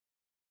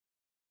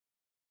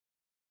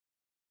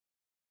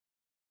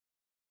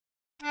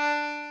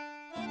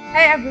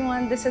Hey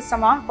everyone, this is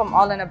Sama from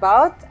All and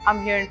About.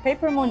 I'm here in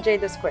Paper Moon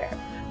Jada Square.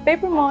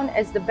 Paper Moon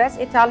is the best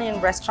Italian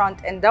restaurant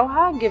in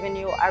Doha, giving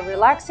you a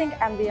relaxing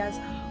ambience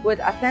with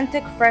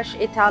authentic, fresh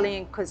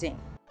Italian cuisine.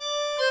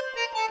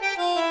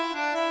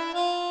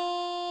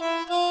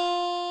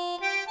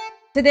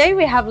 Today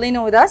we have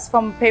Lena with us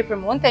from Paper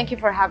Moon. Thank you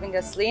for having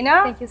us,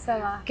 Lena. Thank you,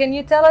 Sama. Can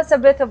you tell us a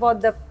bit about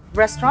the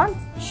restaurant?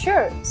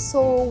 Sure.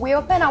 So we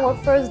opened our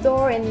first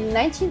door in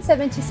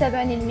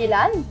 1977 in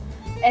Milan,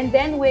 and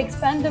then we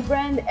expand the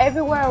brand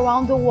everywhere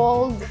around the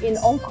world, in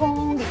Hong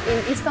Kong, in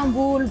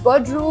Istanbul,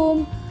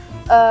 Bodrum,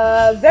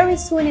 very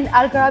soon in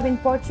Algarve in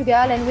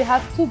Portugal, and we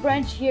have 2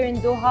 branches here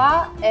in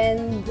Doha,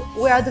 and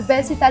we are the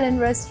best Italian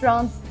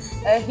restaurant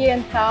here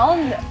in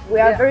town. We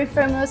are very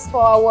famous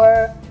for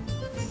our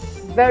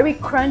very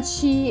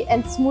crunchy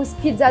and smooth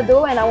pizza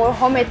dough and our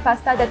homemade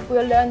pasta that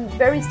we'll learn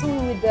very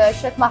soon with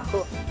Chef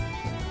Marco.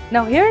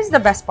 Now here's the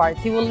best part.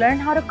 You will learn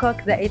how to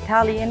cook the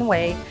Italian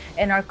way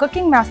in our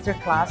cooking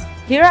masterclass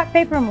here at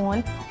Paper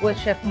Moon with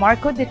Chef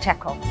Marco Di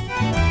Cecco.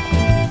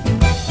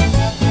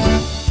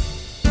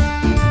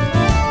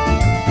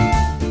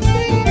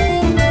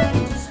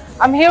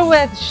 I'm here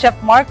with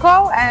Chef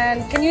Marco,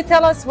 and can you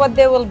tell us what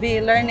they will be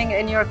learning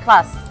in your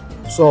class?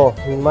 So,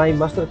 in my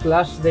master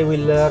class, they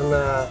will learn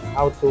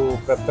how to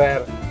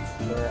prepare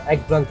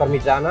eggplant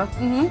parmigiana.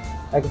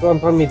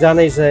 Eggplant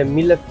parmigiana is a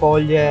mille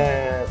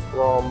foglie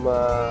from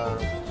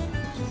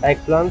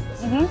eggplant,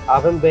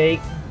 oven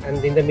baked,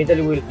 and in the middle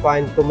you will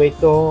find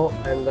tomato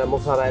and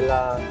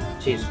mozzarella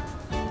cheese.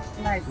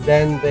 Nice.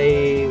 Then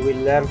they will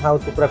learn how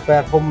to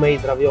prepare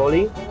homemade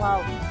ravioli,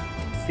 Wow.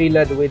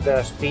 filled with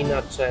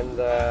spinach and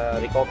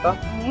ricotta.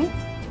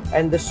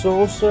 And the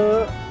sauce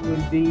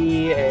will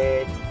be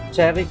a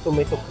cherry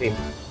tomato cream.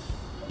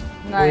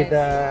 Nice.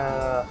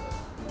 With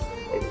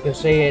you can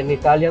say an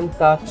Italian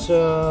touch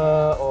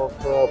of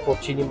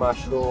porcini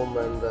mushroom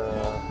and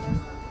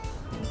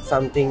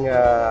something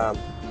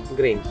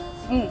green.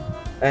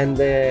 And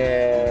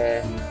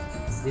the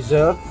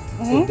dessert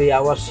will be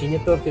our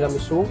signature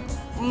tiramisu.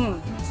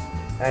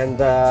 And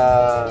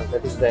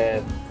that is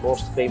the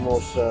most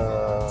famous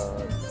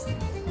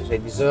say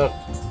dessert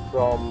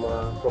from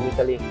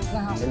Italy.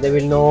 And they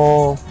will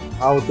know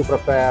how to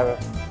prepare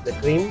the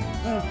cream,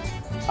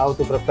 how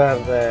to prepare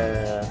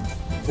the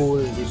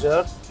full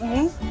dessert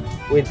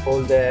with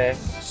all the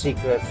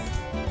secrets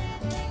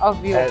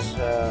Of you. as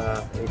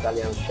an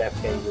Italian chef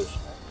can use.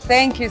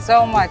 Thank you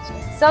so much.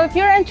 So if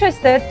you're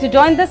interested to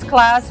join this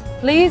class,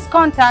 please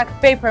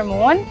contact Paper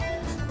Moon.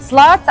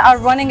 Slots are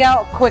running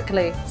out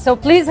quickly, so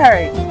please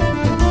hurry.